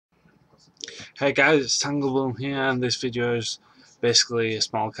Hey guys, it's Tangleboom here, and this video is basically a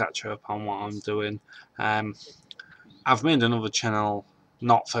small catch up on what I'm doing. Um, I've made another channel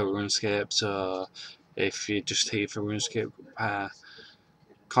not for RuneScape, so if you're just here for RuneScape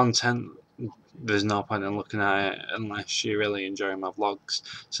content, there's no point in looking at it unless you're really enjoying my vlogs.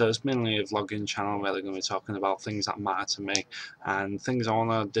 So it's mainly a vlogging channel. I'm really going to be talking about things that matter to me and things I want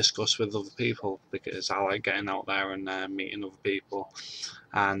to discuss with other people, because I like getting out there and meeting other people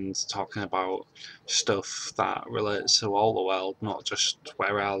and talking about stuff that relates to all the world, not just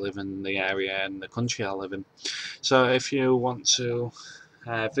where I live in the area and the country I live in. So if you want to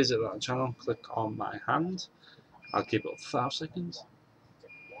visit that channel, click on my hand. I'll keep it up for 5 seconds.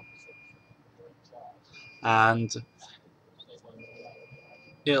 And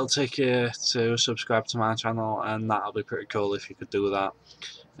it'll take you to subscribe to my channel, and that'll be pretty cool if you could do that.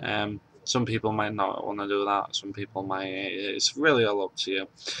 Some people might not want to do that, some people might. It's really all up to you.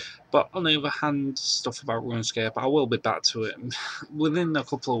 But on the other hand, stuff about RuneScape, I will be back to it within a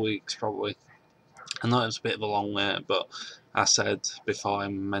couple of weeks probably. I know it's a bit of a long wait, but I said before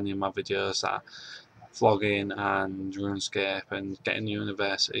in many of my videos that vlogging and RuneScape and getting the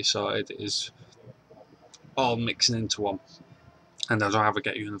university sorted is all mixing into one. And I'd rather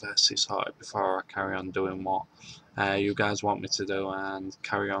get university sorted before I carry on doing what you guys want me to do and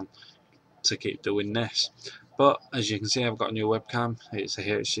carry on to keep doing this. But as you can see, I've got a new webcam. It's a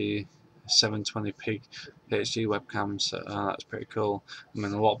HD 720p HD webcam, so that's pretty cool. I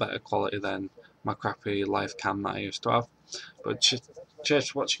mean, a lot better quality than my crappy live cam that I used to have. But cheers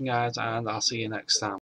for watching, guys, and I'll see you next time.